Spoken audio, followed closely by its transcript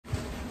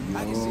Yo,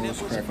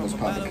 scrapping those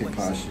poppin' kick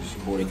postures.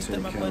 Your boy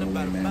Terry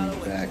Calloway, man,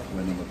 we back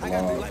with another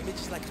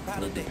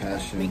vlog with the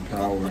passion and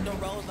power.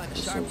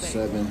 Episode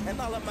 7.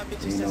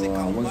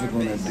 Wasn't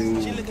gonna do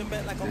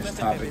this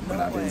topic, but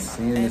I've been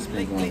seeing this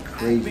been going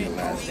crazy the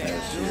last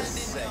past year.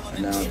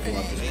 And now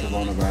throughout this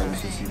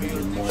coronavirus, it's even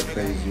getting more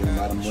crazy. A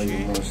lot of more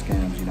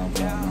scams, going on.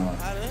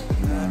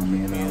 You know what I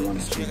mean? I want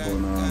to speak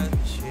on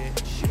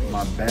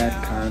my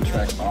bad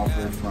contract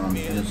offer from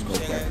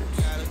Interscope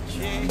Records.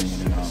 You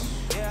know what I mean?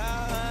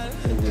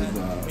 It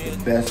was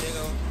the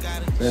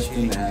best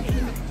thing that happened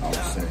to me, I would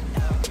say.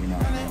 You know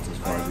what I mean? As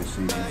far as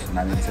receivers, and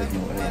I didn't take no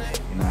L. You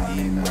know what I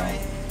mean? I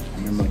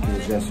remember like it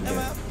was yesterday. You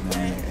know what I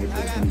mean?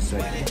 April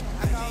 22nd,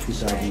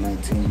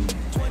 2019.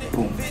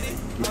 Boom.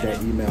 Get that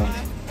email.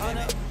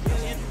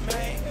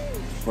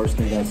 First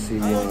thing I see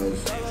was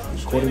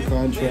recording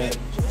contract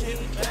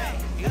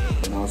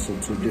and also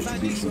 2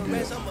 distribution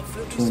deals,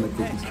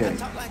 $250K.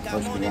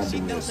 First thing I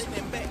do is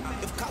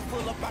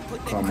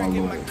call my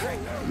lawyer.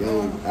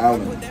 Yo,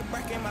 Alan,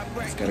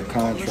 it's got a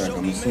contract.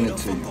 I'm gonna send it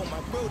to you.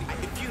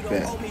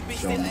 Bet.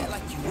 Show up.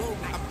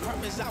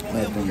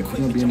 Another thing, if you're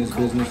gonna be in this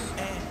business,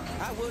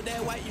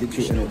 get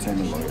your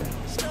entertainment lawyer.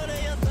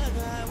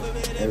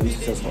 Every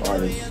successful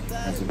artist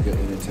has a good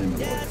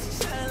entertainment lawyer.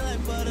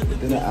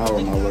 Within an hour,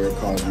 my lawyer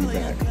calls me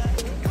back.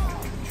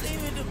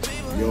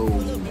 Yo,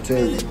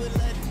 Terry.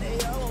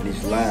 And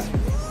he's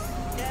laughing.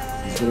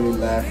 He's literally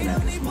laughing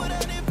at this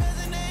moment. He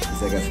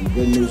said, I got some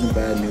good news and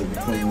bad news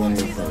between you and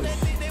your first. I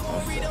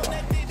said,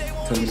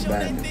 tell me the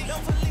bad news.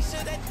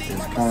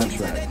 His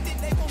contract,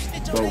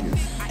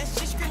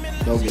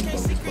 bogus.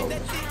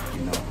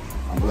 You know,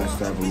 I'm blessed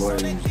to have a lawyer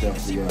who's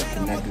definitely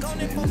connected to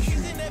the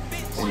industry.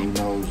 And he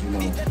knows,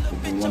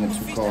 within 1 or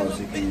 2 calls,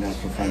 he can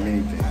confirm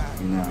anything.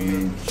 You know what I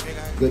mean?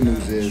 Good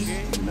news is,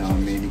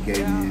 he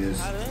gave me this.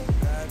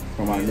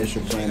 From my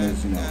initial plan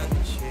is,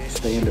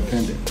 stay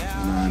independent. You know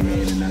what I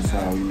mean? And that's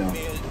how,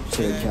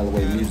 Terry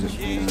Calloway music.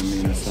 You know what I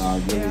mean? That's how I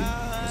really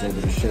was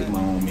able to shape my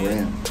own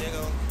brand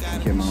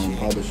and get my own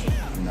publishing.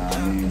 You know what I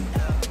mean?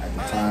 At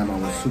the time, I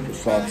was super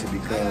salty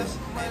because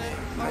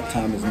my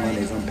time is money.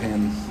 As I'm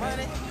paying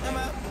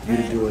you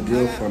to do a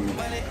deal for me,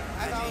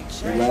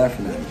 you're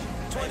laughing at me.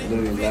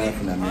 Literally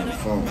laughing at me on the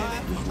phone.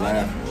 Just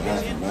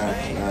laughing.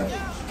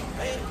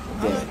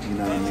 But, you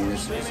know what I mean,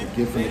 it's a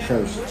gift and a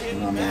curse. You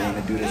know what I mean? I'm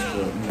going to do this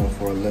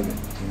for a living.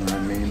 You know what I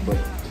mean? But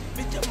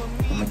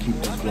I'm going to keep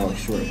this vlog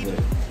short. But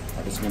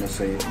I just want to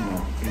say,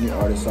 any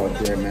artists out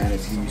there, man,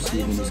 if you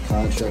receiving these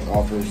contract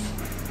offers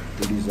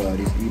through these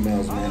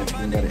emails, man, if you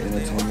ain't got an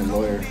entertainment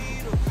lawyer,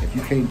 if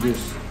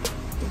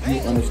you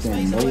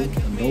understand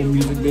no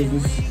music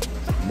business,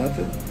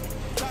 nothing,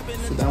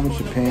 sit down with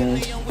your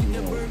parents,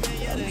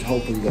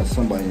 hopefully you got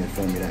somebody in your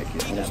family that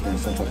can understand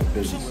some type of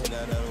business.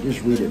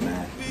 Just read it,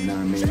 man. You know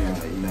what I mean?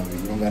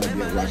 You don't gotta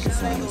be a rocket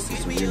scientist to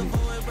really,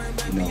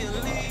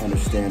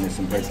 understand this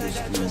and break this,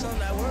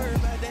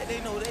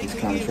 these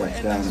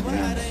contracts down, to be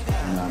honest. You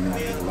know what I mean? I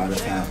think a lot of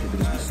times people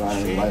just be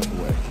signing their life away.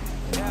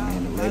 You know what I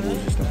mean? The label is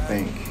just a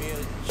bank.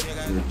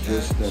 You're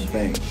just a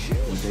bank.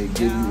 What they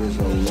give you is a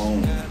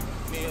loan.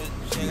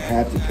 You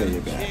have to pay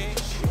it back.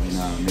 You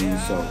know what I mean?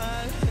 So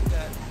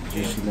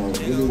just,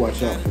 really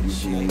watch out for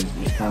these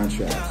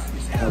contracts,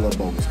 these hella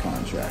bogus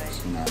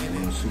contracts. You know what I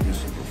mean? It was super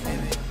funny.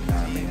 You know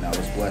what I mean? I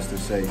was blessed to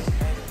say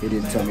he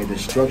didn't tell me the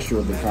structure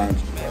of the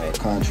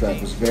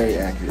contract was very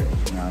accurate.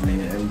 You know what I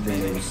mean?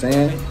 Everything they were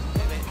saying,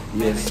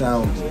 it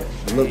sounded good,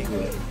 it looked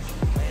good.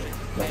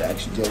 But the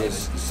actual deal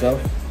itself,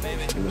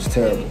 it was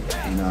terrible.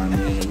 You know what I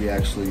mean? We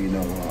actually,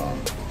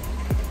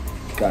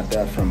 got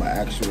that from an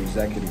actual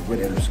executive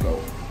with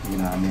Interscope. You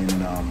know what I mean?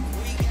 And,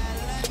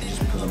 just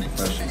because I'm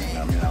professional,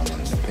 I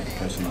wanted to put the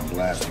person on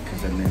blast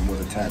because their name was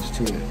attached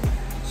to it.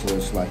 So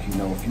it's like, if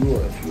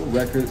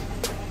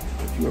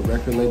you're a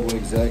record label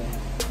exec,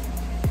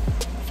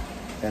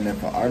 and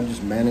if an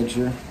artist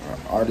manager or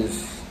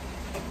artist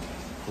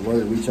were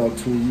to reach out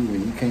to you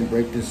and you can't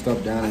break this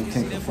stuff down and you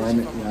can't confirm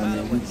it,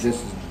 you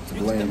just to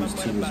blame as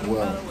too as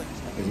well.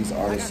 Because these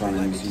artists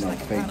signing these,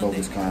 fake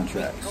bogus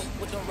contracts.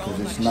 Because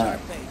it's not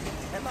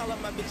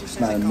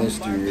a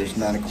mystery, it's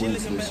not a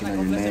coincidence,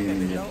 your name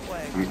and your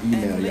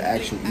email, your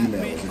actual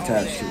email is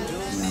attached to it.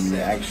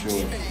 Your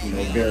actual,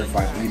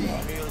 verified email.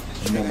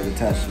 Your number is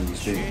attached to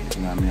these things.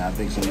 You know what I mean? I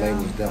think some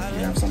labels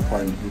definitely have some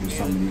part in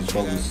some of these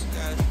bogus,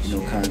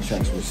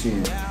 contracts we're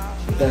seeing.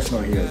 But that's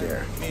not here or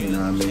there. You know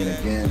what I mean?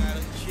 Again,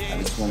 I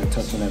just want to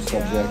touch on that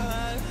subject.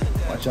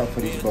 Watch out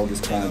for these bogus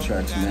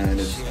contracts, man.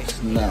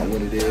 It's not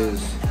what it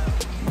is.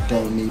 You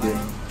don't need it.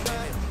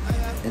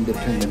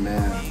 Independent,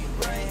 man.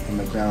 From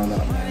the ground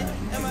up, man.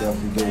 You can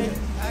definitely do it.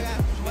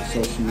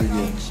 Social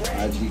media,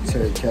 IG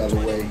Terry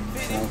Calloway,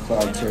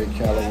 SoundCloud Terry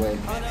Calloway,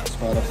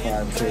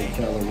 Spotify Terry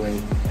Calloway,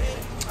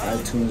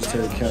 iTunes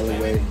Terry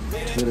Calloway,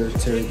 Twitter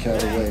Terry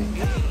Calloway,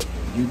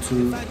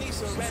 YouTube,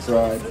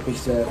 subscribe,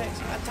 push that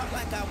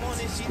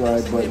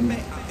subscribe button,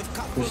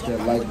 push that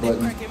like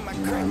button,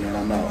 and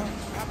I'm out.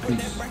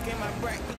 Peace.